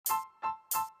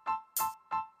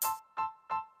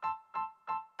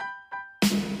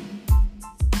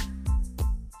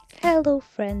Hello,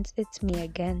 friends, it's me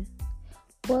again.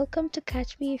 Welcome to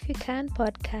Catch Me If You Can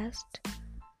podcast.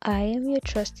 I am your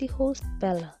trusty host,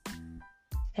 Bella.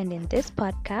 And in this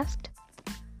podcast,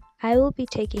 I will be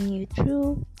taking you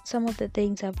through some of the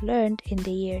things I've learned in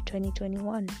the year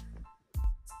 2021.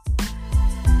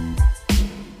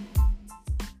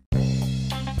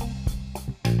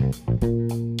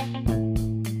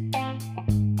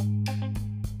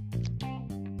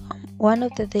 One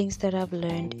of the things that I've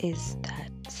learned is that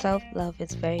self-love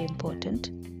is very important.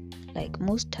 Like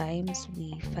most times,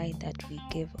 we find that we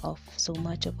give off so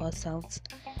much of ourselves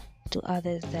to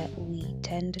others that we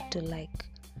tend to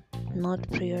not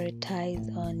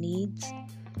prioritize our needs.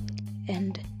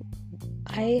 And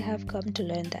I have come to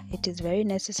learn that it is very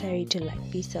necessary to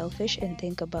be selfish and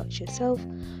think about yourself,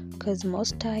 because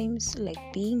most times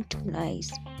being too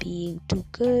nice, being too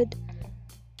good,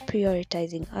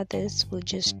 prioritizing others will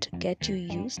just get you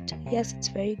used. Yes, it's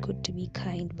very good to be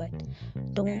kind, but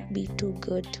don't be too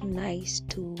good, too nice,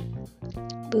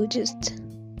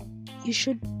 you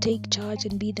should take charge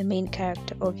and be the main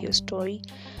character of your story.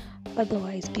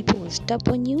 Otherwise, people will step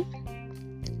on you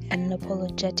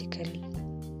unapologetically.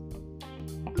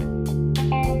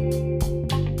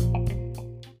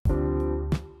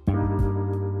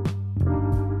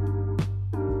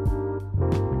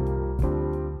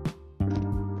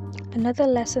 Another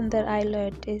lesson that I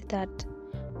learned is that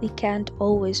we can't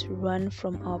always run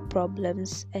from our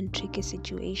problems and tricky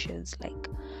situations.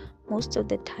 Most of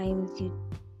the times,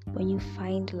 when you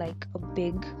find a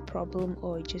big problem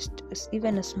or just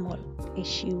even a small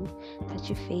issue that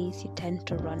you face, you tend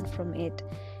to run from it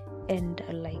and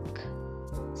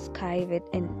skive it,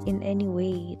 and in any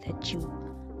way that you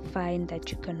find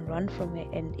that you can run from it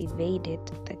and evade it,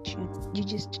 that you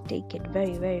just take it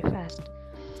very, very fast.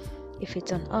 If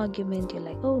it's an argument, you're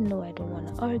oh no, I don't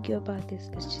want to argue about this,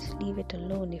 let's just leave it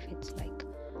alone. If it's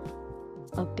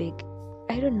a big,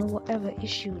 I don't know, whatever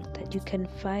issue that you can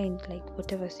find,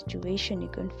 whatever situation you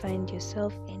can find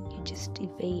yourself in, you just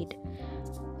evade.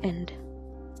 And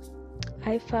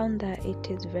I found that it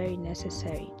is very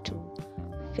necessary to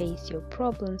face your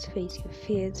problems, face your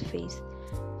fears, face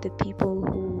the people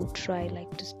who try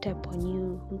to step on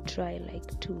you, who try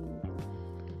to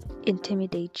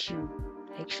intimidate you.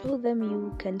 Show them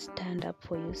you can stand up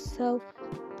for yourself.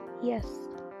 Yes,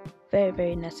 very,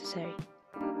 very necessary.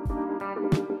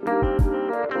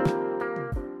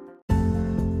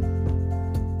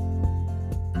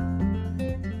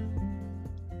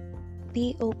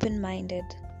 Be open-minded.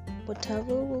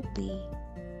 Whatever will be,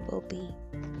 will be.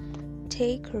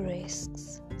 Take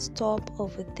risks. Stop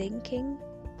overthinking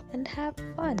and have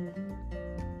fun.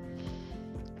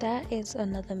 That is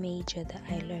another major that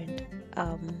I learned.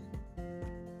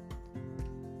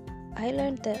 I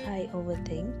learned that I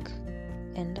overthink,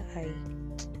 and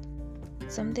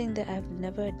something that I've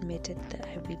never admitted that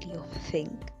I really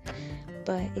overthink,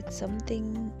 but it's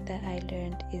something that I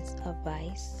learned is a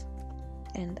vice,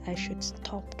 and I should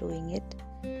stop doing it.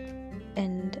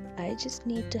 And I just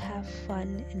need to have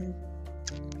fun and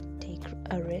take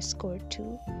a risk or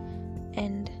two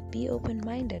and be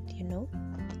open-minded,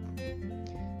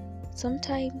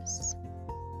 Sometimes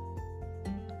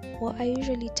what I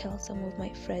usually tell some of my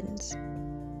friends,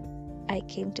 I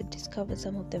came to discover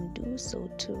some of them do so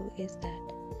too, is that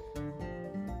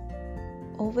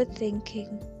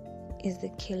overthinking is the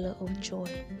killer of joy.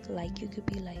 You could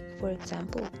be for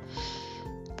example,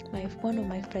 one of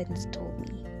my friends told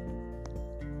me,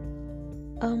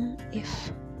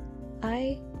 if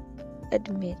I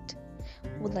admit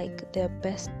their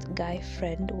best guy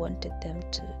friend wanted them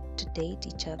to date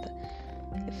each other,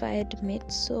 if I admit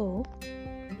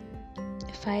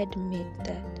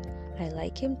that I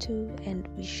like him too and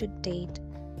we should date,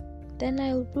 then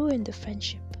I'll ruin the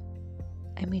friendship.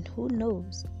 I mean, who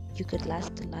knows? You could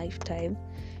last a lifetime.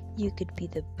 You could be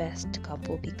the best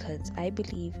couple, because I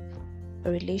believe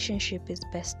a relationship is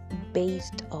best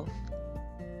based off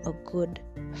a good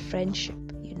friendship,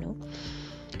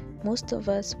 Most of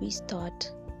us, we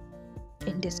start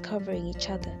in discovering each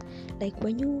other.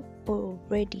 When you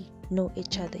already know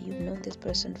each other, you've known this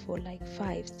person for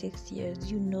 5-6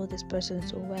 years, you know this person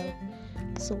so well.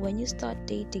 So when you start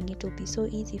dating, it will be so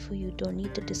easy for you. You don't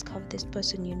need to discover this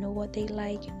person. You know what they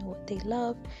like, you know what they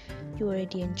love, you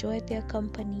already enjoy their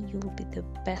company. You will be the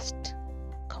best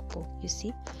couple, you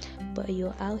see. But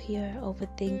you're out here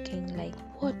overthinking,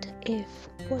 what if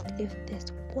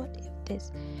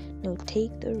this. No,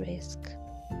 take the risk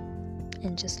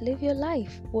and just live your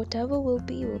life. Whatever will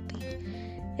be, will be.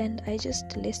 And I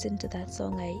just listened to that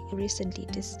song. I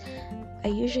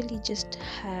usually just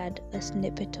had a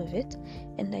snippet of it,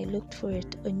 and I looked for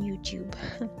it on YouTube.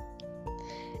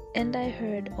 And I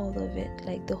heard all of it,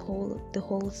 like the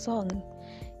whole song,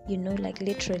 like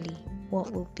literally,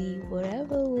 what will be,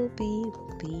 whatever will be,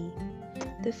 will be.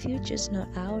 The future's not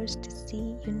ours to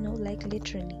see, like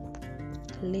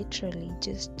literally,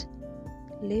 just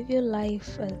live your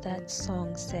life as that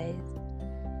song says.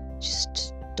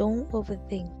 Just don't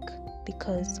overthink,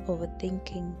 because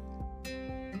overthinking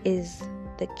is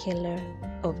the killer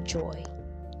of joy.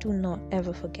 Do not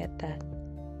ever forget that.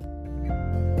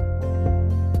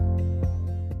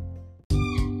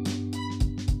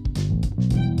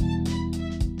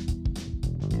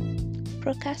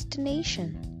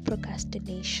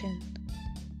 Procrastination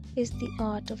is the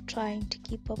art of trying to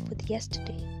keep up with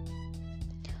yesterday.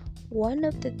 One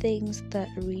of the things that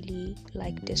really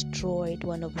destroyed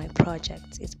one of my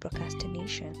projects is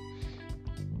procrastination.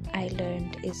 I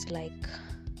learned is the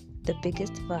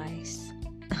biggest vice.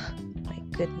 My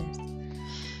goodness.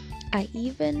 I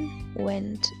even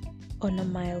went on a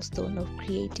milestone of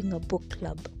creating a book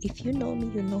club. If you know me,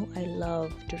 you know I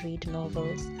love to read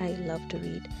novels. I love to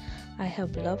read. I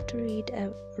have loved to read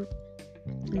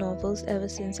novels ever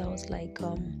since I was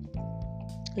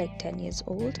 10 years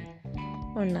old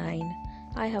or 9.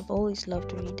 I have always loved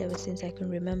to read ever since I can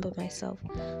remember myself.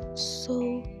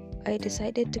 So I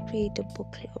decided to create a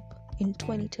book club in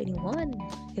 2021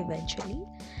 eventually.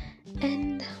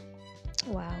 And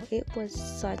wow, it was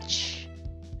such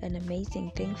an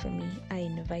amazing thing for me. I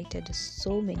invited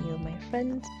so many of my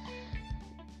friends.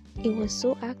 It was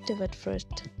so active at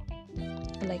first,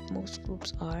 like most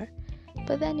groups are,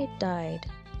 but then it died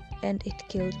and it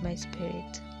killed my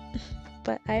spirit.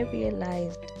 But I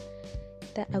realized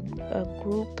that a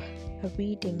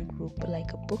reading group,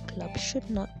 like a book club, should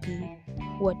not be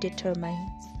what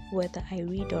determines whether I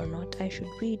read or not. I should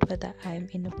read whether I'm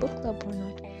in a book club or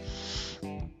not.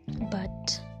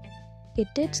 But it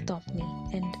did stop me,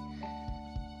 and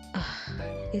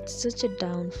it's such a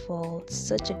downfall,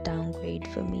 such a downgrade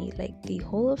for me. Like the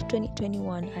whole of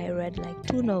 2021, I read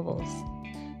 2 novels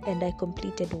and I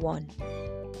completed 1,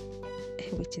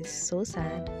 which is so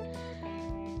sad.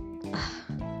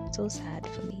 So sad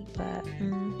for me. But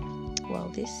well,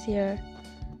 this year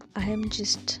I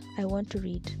want to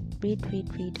read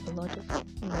a lot of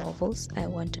novels. I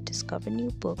want to discover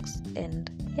new books, and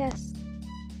yes,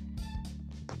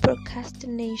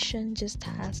 procrastination just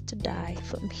has to die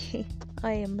for me.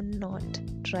 I am not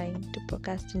trying to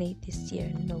procrastinate this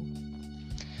year. No.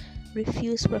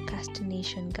 Refuse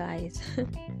procrastination, guys.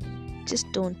 Just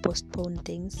don't postpone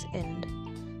things, and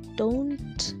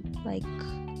don't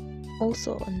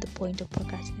also on the point of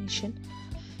procrastination,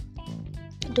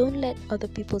 don't let other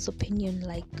people's opinion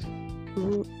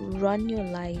run your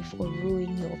life or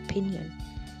ruin your opinion.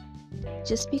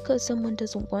 Just because someone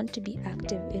doesn't want to be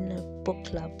active in a book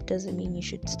club doesn't mean you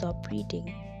should stop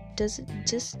reading. Just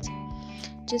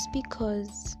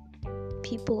because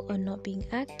people are not being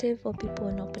active or people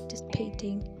are not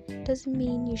participating doesn't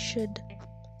mean you should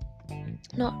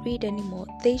not read anymore.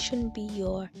 They shouldn't be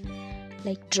your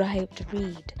drive to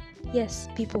read. Yes,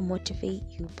 people motivate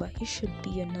you, but you should be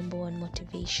your number one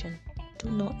motivation. Do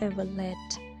not ever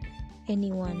let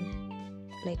anyone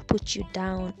put you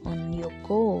down on your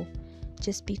goal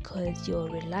just because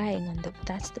you're relying on them.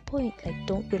 That's the point.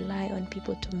 Don't rely on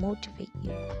people to motivate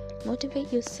you.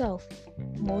 Motivate yourself.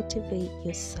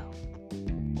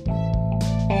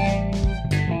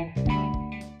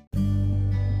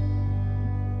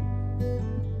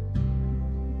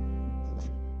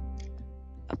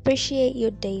 Appreciate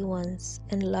your day ones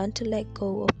and learn to let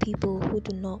go of people who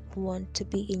do not want to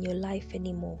be in your life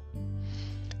anymore.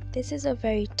 This is a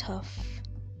very tough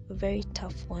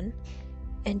one,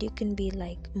 and you can be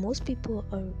most people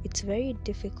are. It's very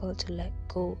difficult to let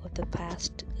go of the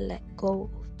past, let go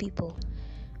of people.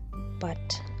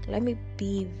 But let me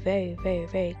be very, very,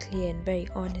 very clear and very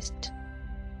honest.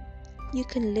 You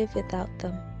can live without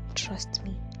them. Trust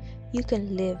me. You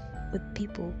can live with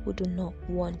people who do not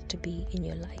want to be in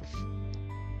your life.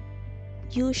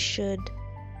 You should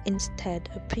instead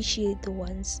appreciate the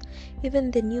ones,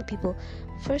 even the new people.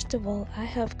 First of all, I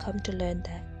have come to learn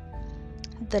that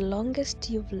the longest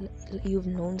you've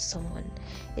known someone,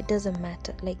 it doesn't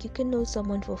matter. You can know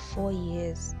someone for 4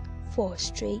 years, 4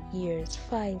 straight years,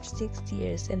 5, 6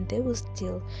 years, and they will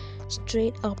still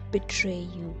straight up betray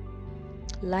you,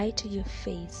 lie to your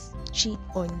face, cheat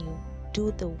on you,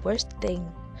 do the worst thing.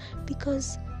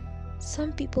 Because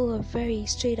some people are very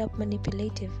straight up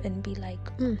manipulative and be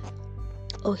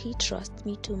oh, he trusts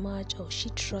me too much, or she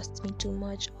trusts me too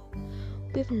much, or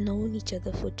we've known each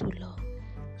other for too long.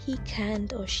 He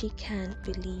can't or she can't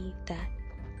believe that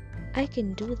I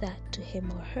can do that to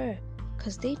him or her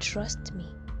because they trust me,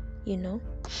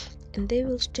 and they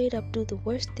will straight up do the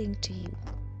worst thing to you.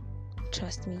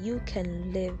 Trust me, you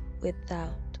can live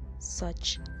without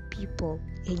such people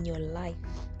in your life.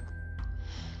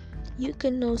 You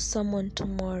can know someone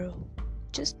tomorrow,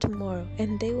 just tomorrow,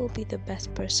 and they will be the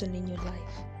best person in your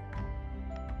life.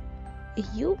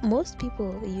 Most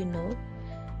people you know,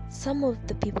 some of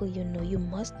the people you know, you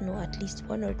must know at least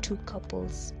 1 or 2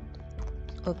 couples,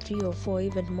 or 3 or 4,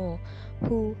 even more,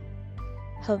 who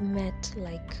have met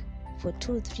like for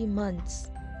 2-3 months,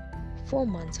 4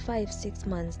 months, 5-6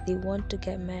 months. They want to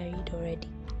get married already.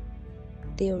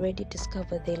 They already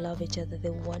discovered they love each other. They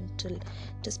want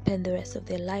to spend the rest of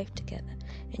their life together.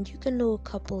 And you can know a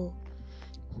couple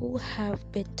who have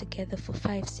been together for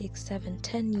 5, 6, 7,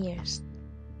 10 years,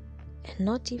 and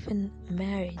not even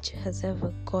marriage has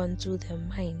ever gone through their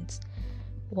minds.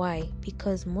 Why?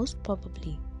 Because most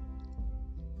probably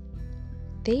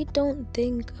they don't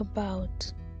think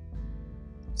about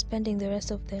spending the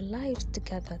rest of their lives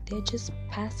together. They're just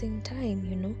passing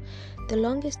time, The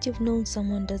longest you've known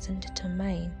someone doesn't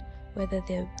determine whether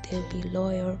they'll be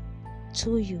loyal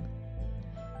to you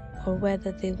or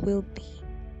whether they will be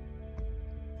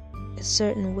a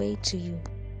certain way to you.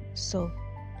 So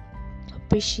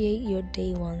appreciate your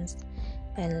day ones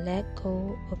and let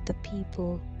go of the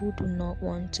people who do not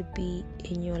want to be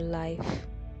in your life.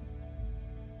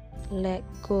 Let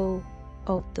go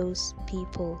of those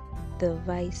people, the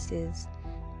vices,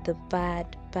 the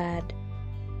bad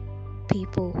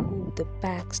people, the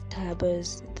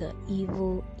backstabbers, the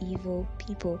evil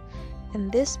people.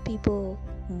 And these people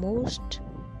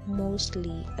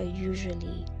mostly are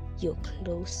usually your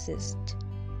closest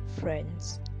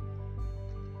friends.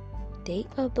 They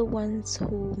are the ones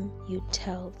whom you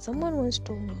tell. Someone once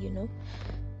told me,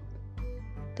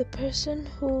 the person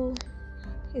who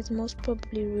is most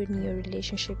probably ruining your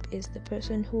relationship is the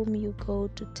person whom you go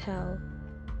to tell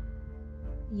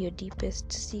your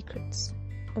deepest secrets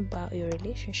about your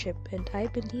relationship. And I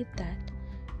believe that.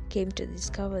 Came to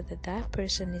discover that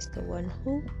person is the one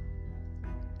who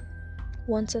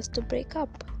wants us to break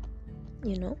up,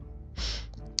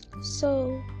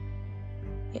 So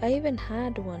I even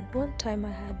had one time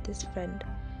I had this friend.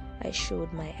 I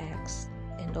showed my ex,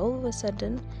 and all of a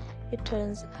sudden it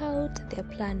turns out they're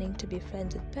planning to be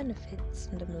friends with benefits.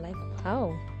 And I'm like,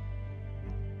 wow.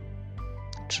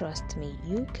 Trust me,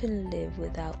 you can live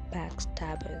without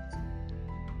backstabbers.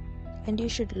 And you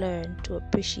should learn to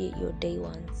appreciate your day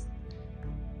ones.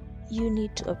 You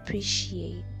need to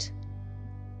appreciate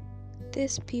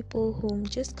these people whom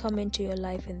just come into your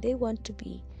life and they want to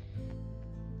be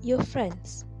your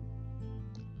friends.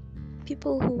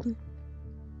 People whom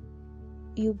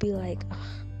you'll be like,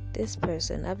 this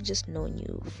person, I've just known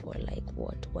you for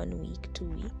 1 week, 2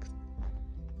 weeks.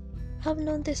 I've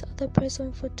known this other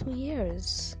person for 2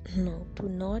 years. No, do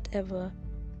not ever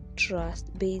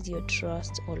base your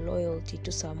trust or loyalty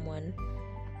to someone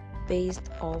based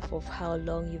off of how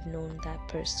long you've known that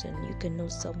person. You can know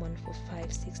someone for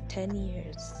 5, 6, 10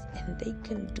 years and they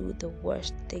can do the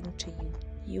worst thing to you.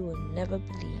 You will never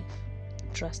believe.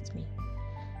 Trust me.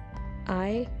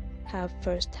 I have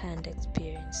first-hand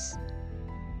experience.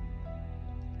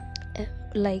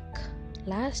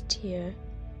 Last year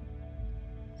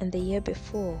and the year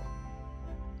before,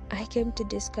 I came to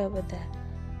discover that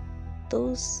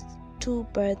those 2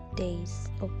 birthdays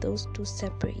of those 2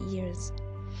 separate years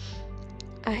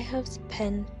I have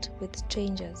spent with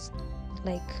strangers.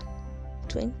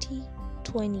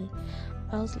 2020,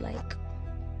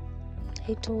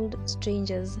 I told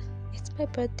strangers, it's my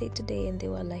birthday today, and they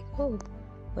were like, oh,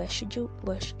 where should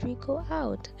we go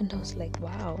out? And I was like,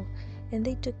 wow. And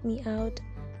they took me out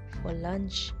for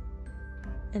lunch.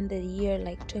 And the year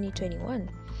 2021,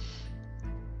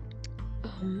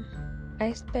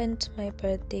 I spent my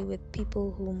birthday with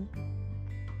people whom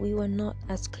we were not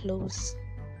as close.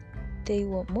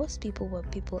 Most people were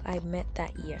people I met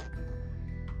that year,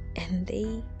 and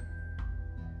they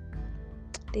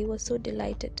were so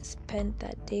delighted to spend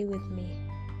that day with me.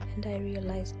 And I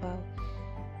realized, wow,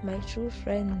 my true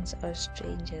friends are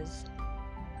strangers.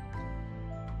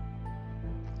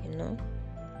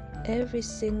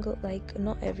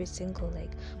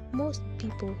 Most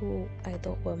people who I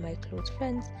thought were my close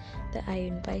friends that I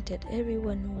invited,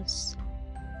 everyone was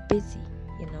busy.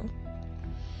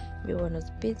 Everyone was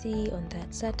busy on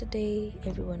that Saturday.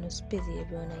 Everyone was busy.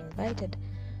 Everyone I invited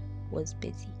was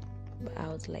busy. But I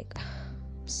was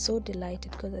so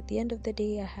delighted, because at the end of the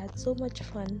day I had so much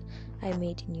fun. I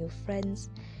made new friends.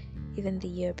 Even the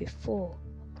year before,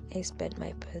 I spent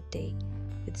my birthday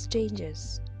with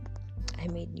strangers. I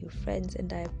made new friends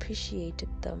and I appreciated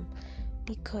them,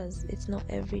 because it's not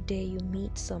every day you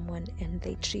meet someone and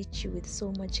they treat you with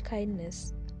so much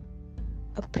kindness.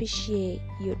 Appreciate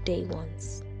your day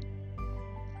ones.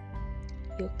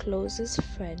 Your closest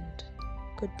friend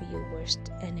could be your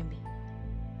worst enemy.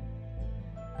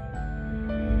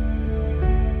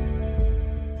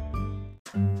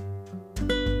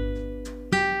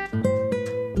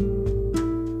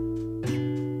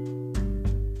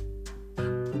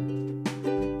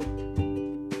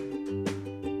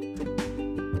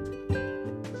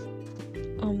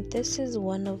 This is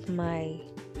one of my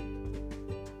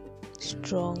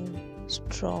strong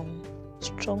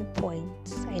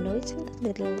points. I know it's in the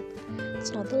middle,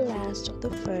 it's not the last or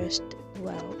the first.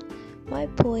 Well, my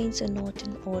points are not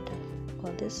in order.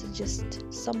 Well, this is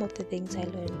just some of the things I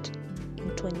learned in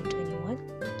 2021.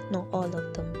 Not all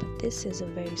of them, but this is a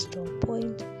very strong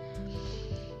point.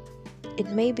 It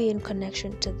may be in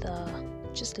connection to the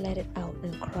just let it out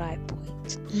and cry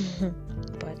point.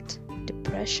 But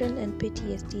depression and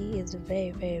PTSD is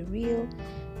very, very real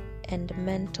and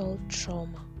mental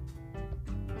trauma.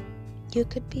 You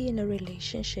could be in a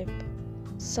relationship.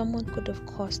 Someone could have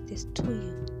caused this to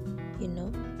you, you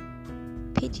know.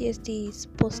 PTSD is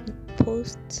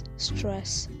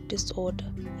post-stress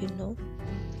disorder, you know.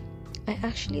 I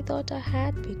actually thought I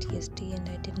had PTSD and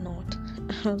I did not.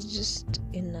 I was just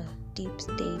in a deep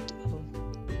state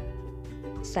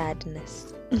of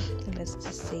sadness. Let's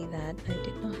just say that. I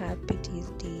did not have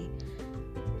PTSD.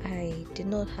 I did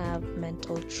not have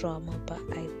mental trauma, but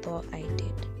I thought I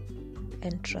did.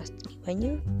 And trust me, when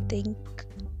you think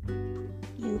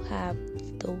you have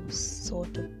those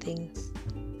sort of things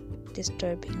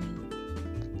disturbing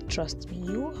you, trust me,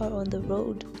 you are on the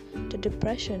road to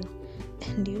depression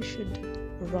and you should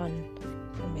run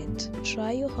from it.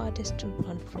 Try your hardest to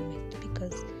run from it,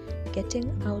 because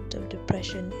getting out of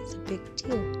depression is a big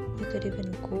deal. You could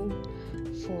even go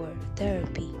for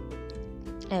therapy.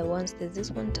 There's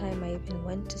this one time I even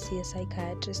went to see a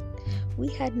psychiatrist. We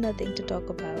had nothing to talk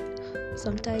about.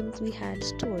 Sometimes we had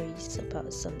stories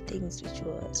about some things which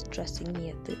were stressing me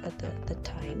at the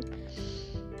time.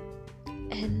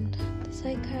 And the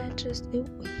psychiatrist,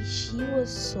 she was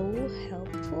so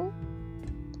helpful.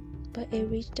 But it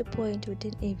reached a point we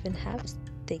didn't even have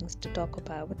things to talk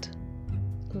about.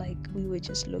 Like, we were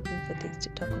just looking for things to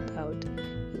talk about.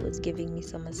 He was giving me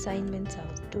some assignments, I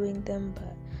was doing them,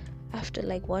 but after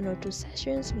like 1 or 2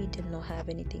 sessions, we did not have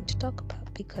anything to talk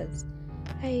about, because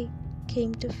I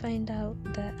came to find out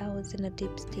that I was in a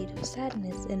deep state of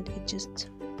sadness and it just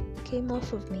came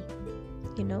off of me,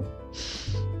 you know.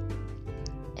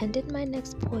 And in my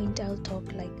next point, I'll talk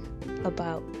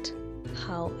about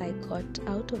how I got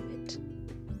out of it.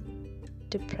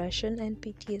 Depression and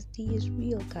PTSD is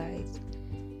real, guys.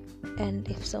 And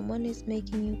if someone is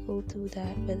making you go through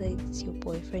that, whether it's your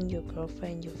boyfriend, your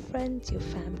girlfriend, your friends, your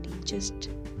family, just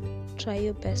try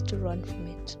your best to run from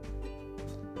it.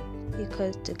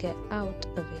 Because to get out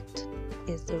of it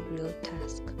is the real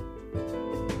task.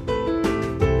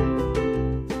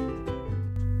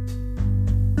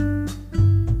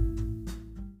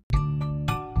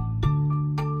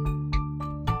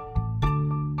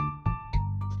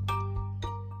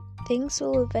 Things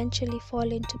will eventually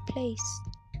fall into place.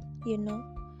 You know,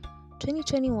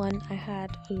 2021 I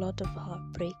had a lot of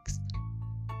heartbreaks,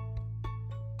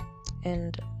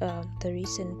 and the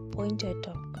recent point I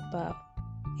talk about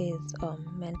is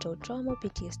mental trauma,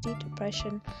 PTSD,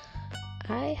 depression.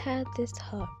 I had this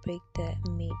heartbreak that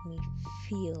made me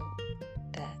feel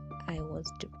that I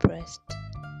was depressed,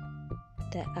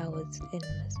 that I was in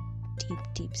a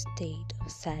deep state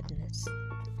of sadness.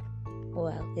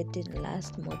 Well, it didn't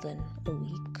last more than a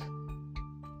week.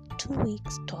 2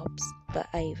 weeks tops, but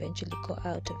I eventually got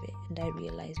out of it and I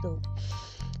realized,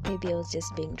 maybe I was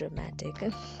just being dramatic.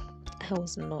 I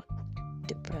was not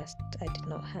depressed. I did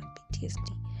not have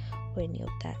PTSD or any of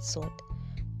that sort.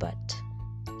 But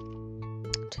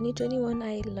 2021,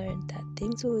 I learned that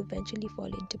things will eventually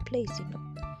fall into place, you know.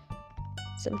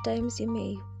 Sometimes you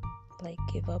may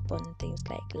give up on things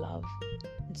like love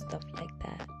and stuff like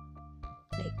that,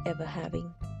 like ever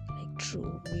having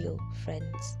true, real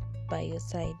friends by your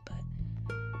side, but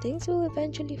things will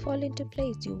eventually fall into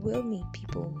place. You will meet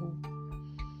people who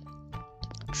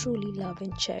truly love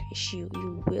and cherish you.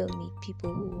 You will meet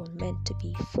people who are meant to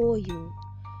be for you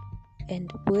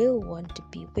and will want to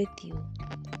be with you.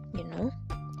 You know,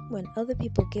 when other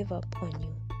people give up on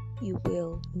you, you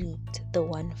will meet the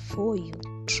one for you.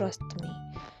 Trust me.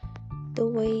 The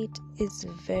wait is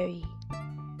very,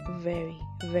 very,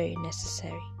 very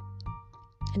necessary.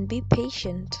 And be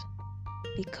patient,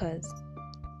 because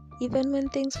even when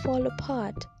things fall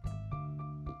apart,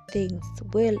 things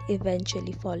will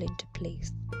eventually fall into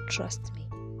place. Trust me.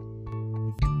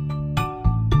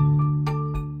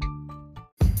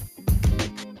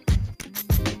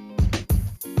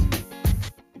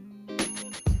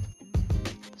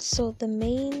 So the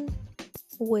main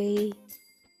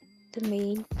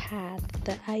path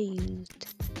that I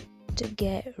used to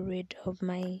get rid of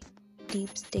my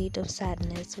deep state of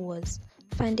sadness was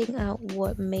finding out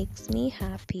what makes me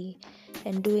happy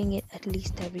and doing it at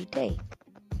least every day.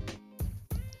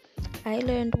 I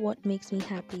learned what makes me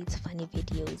happy is funny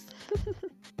videos.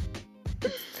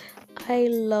 I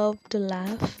love to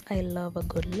laugh. I love a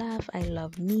good laugh. I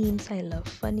love memes. I love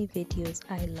funny videos.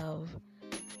 I love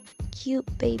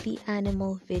cute baby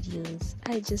animal videos.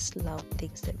 I just love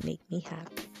things that make me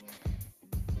happy.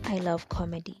 I love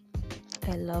comedy.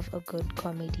 I love a good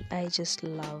comedy. I just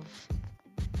love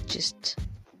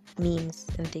memes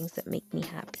and things that make me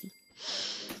happy.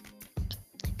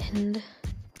 And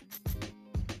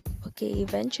okay,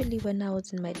 eventually when I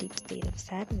was in my deep state of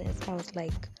sadness, I was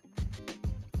like,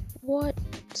 what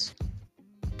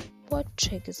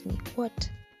triggers me? What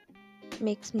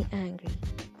makes me angry?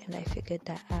 And I figured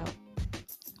that out.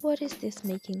 What is this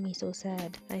making me so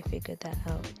sad? I figured that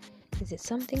out. Is it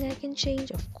something I can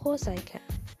change? Of course I can.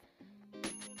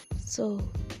 So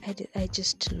I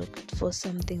just looked for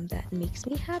something that makes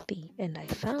me happy, and I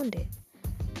found it.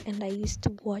 And I used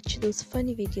to watch those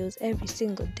funny videos every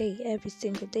single day. Every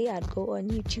single day I'd go on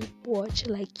YouTube, watch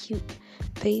like cute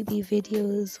baby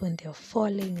videos when they're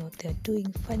falling or they're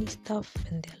doing funny stuff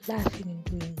and they're laughing and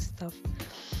doing stuff,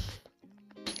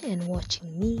 and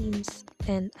watching memes.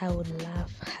 And I would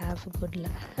laugh, have a good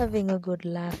laugh. Having a good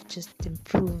laugh just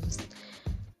improves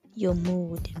your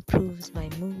mood, improves my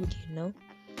mood,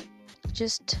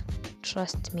 Just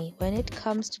trust me, when it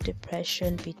comes to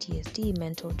depression, PTSD,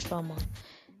 mental trauma,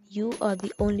 you are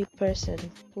the only person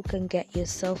who can get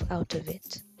yourself out of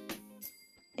it.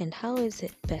 And how is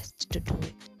it best to do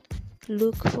it?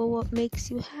 Look for what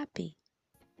makes you happy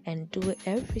and do it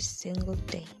every single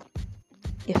day,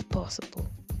 if possible.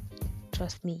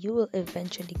 Trust me, you will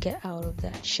eventually get out of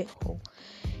that shithole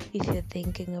if you're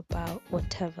thinking about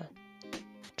whatever.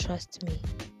 Trust me,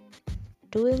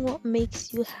 doing what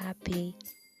makes you happy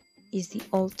is the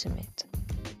ultimate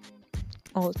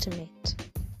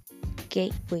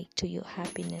gateway to your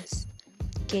happiness,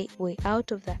 gateway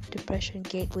out of that depression,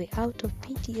 gateway out of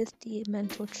PTSD,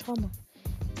 mental trauma.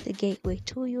 It's the gateway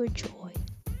to your joy,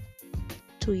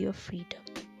 to your freedom.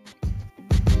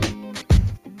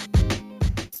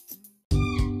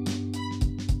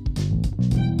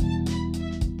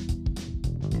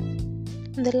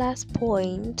 The last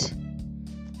point,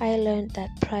 I learned that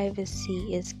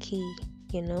privacy is key,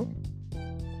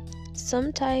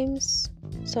 Sometimes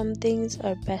some things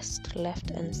are best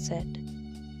left unsaid.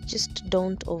 Just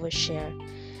don't overshare.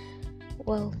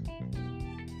 Well,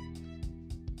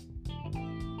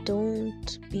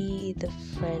 don't be the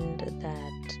friend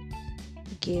that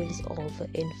gives all the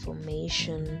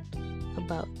information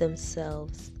about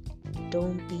themselves.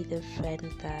 Don't be the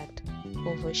friend that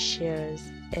overshares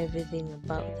everything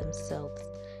about themselves.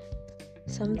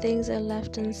 Some things are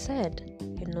left unsaid,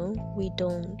 We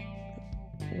don't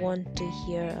want to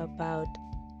hear about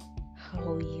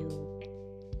how you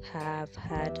have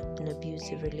had an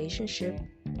abusive relationship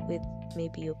with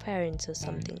maybe your parents or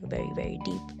something very, very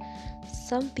deep.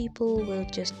 Some people will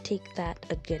just take that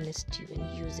against you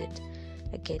and use it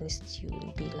against you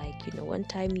and be like, one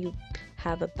time you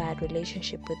have a bad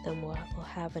relationship with them or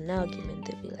have an argument,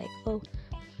 they'll be like, oh,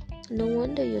 no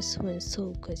wonder you're so and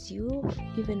so, because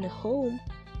even at home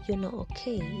you're not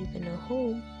okay, even at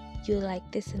home you're like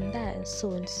this and that and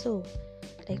so.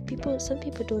 Like some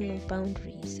people don't know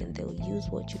boundaries, and they'll use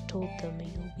what you told them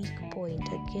and your weak point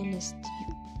against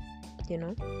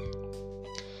you,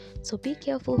 So be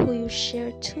careful who you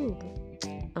share to.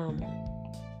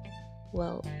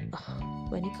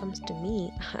 When it comes to me,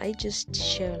 I just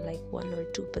share like 1 or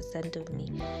 2% of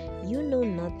me. You know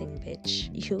nothing, bitch.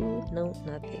 You know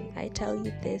nothing. I tell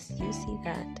you this, you see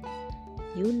that.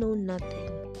 You know nothing.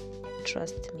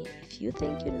 Trust me. If you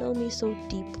think you know me so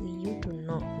deeply, you do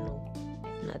not know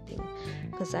nothing.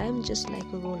 Because I am just like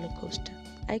a roller coaster.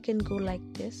 I can go like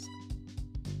this.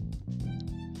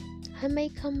 I may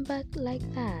come back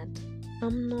like that.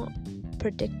 I'm not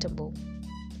predictable.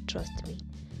 Trust me.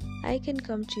 I can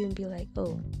come to you and be like,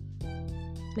 oh,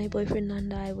 my boyfriend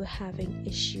and I were having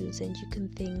issues, and you can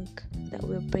think that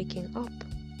we're breaking up.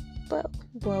 But,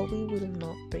 we will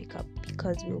not break up,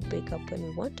 because we'll break up when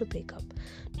we want to break up,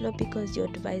 not because you're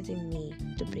advising me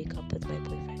to break up with my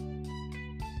boyfriend.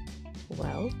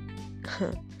 Well,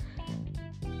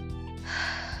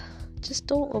 just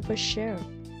don't overshare.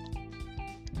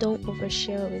 Don't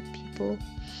overshare with people.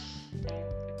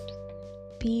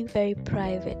 Be very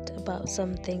private about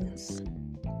some things.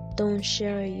 Don't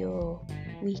share your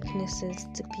weaknesses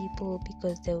to people,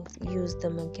 because they'll use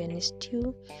them against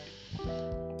you.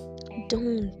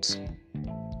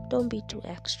 don't be too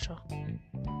extra.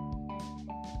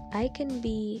 I can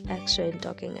be extra in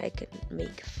talking. I can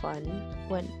make fun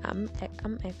when I'm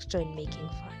extra in making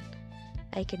fun.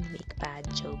 I can make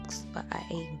bad jokes, but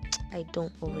I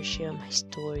don't overshare my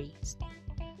stories.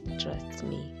 Trust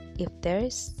me.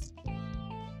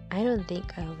 I don't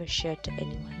think I overshare to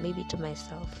anyone. Maybe to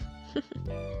myself.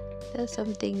 There are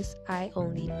some things I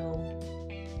only know.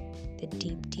 The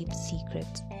deep, deep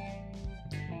secrets.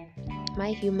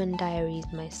 My human diary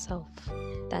is myself.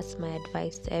 That's my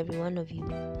advice to every one of you.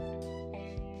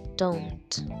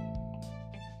 Don't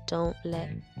let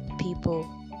people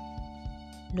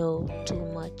know too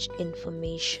much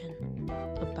information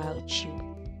about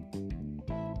you.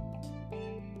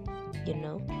 You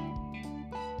know?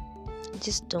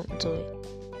 Just don't do it.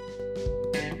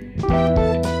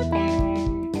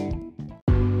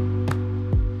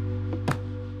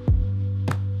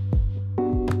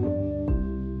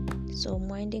 So I'm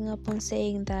winding up on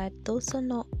saying that those are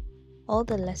not all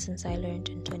the lessons I learned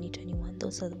in 2021.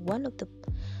 Those are one of the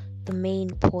main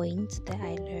points that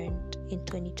I learned in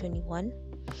 2021.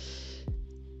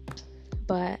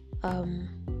 But I'm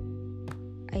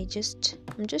just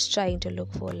trying to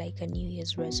look for like a New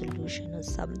Year's resolution or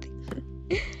something.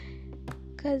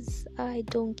 Because I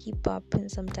don't keep up and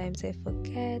sometimes I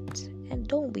forget. And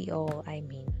don't we all,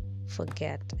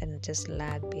 forget and just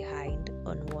lag behind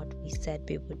on what we said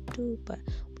we would do. But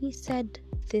we said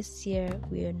this year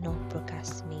we are not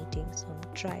procrastinating. So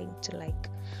I'm trying to like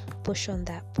push on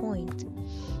that point.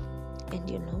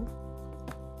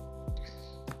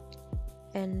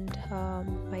 And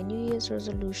my New Year's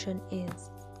resolution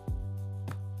is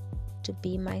to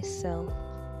be myself,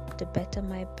 to better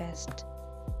my best,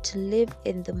 to live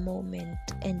in the moment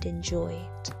and enjoy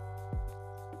it,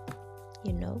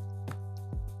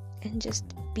 and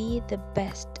just be the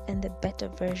best and the better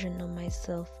version of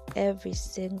myself every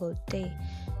single day,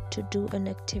 to do an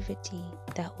activity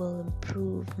that will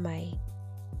improve my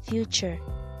future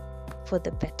for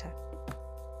the better.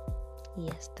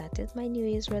 Yes, that is my New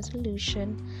Year's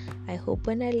resolution. I hope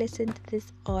when I listen to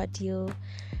this audio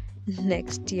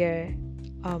next year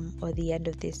or the end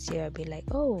of this year, I'll be like,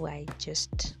 oh, I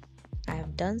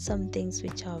have done some things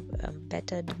which have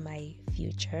bettered my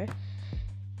future,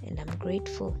 and I'm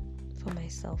grateful for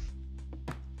myself,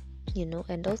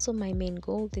 and also my main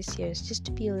goal this year is just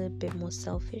to be a little bit more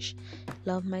selfish,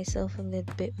 love myself a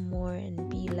little bit more, and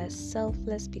be less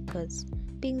selfless, because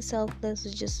being selfless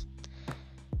is just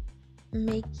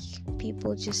make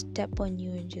people just step on you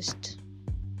and just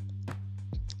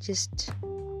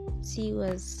see you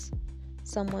as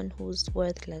someone who's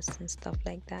worthless and stuff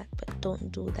like that. But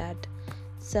don't do that.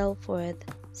 Self-worth,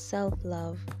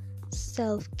 self-love,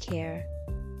 self-care.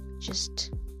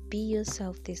 Just be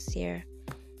yourself this year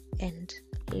and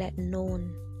let no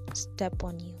one step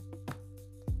on you.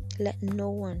 Let no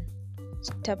one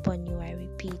step on you, I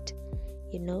repeat.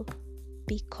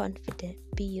 Be confident,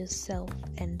 be yourself.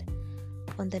 And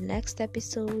on the next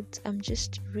episode, I'm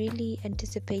just really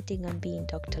anticipating on being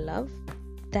Dr. Love.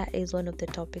 That is one of the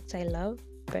topics I love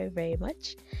very, very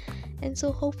much. And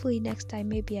so hopefully next time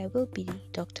maybe I will be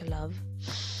Dr. Love.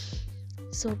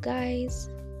 So guys,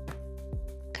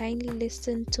 kindly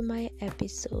listen to my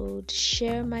episode,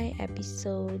 share my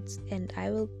episodes, and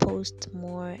I will post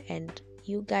more. And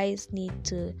you guys need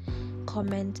to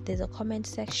comment. There's a comment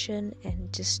section,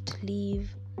 and just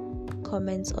leave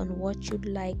comments on what you'd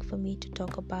like for me to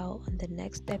talk about on the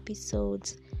next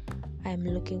episodes. I'm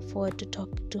looking forward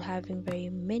to having very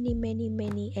many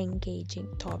engaging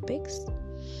topics.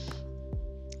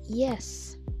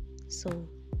 Yes, so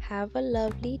have a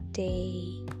lovely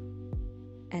day,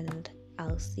 and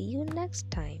I'll see you next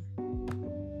time.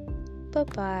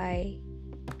 Bye-bye.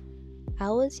 I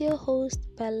was your host,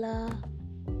 Bella.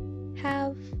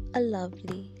 Have a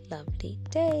lovely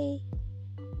day.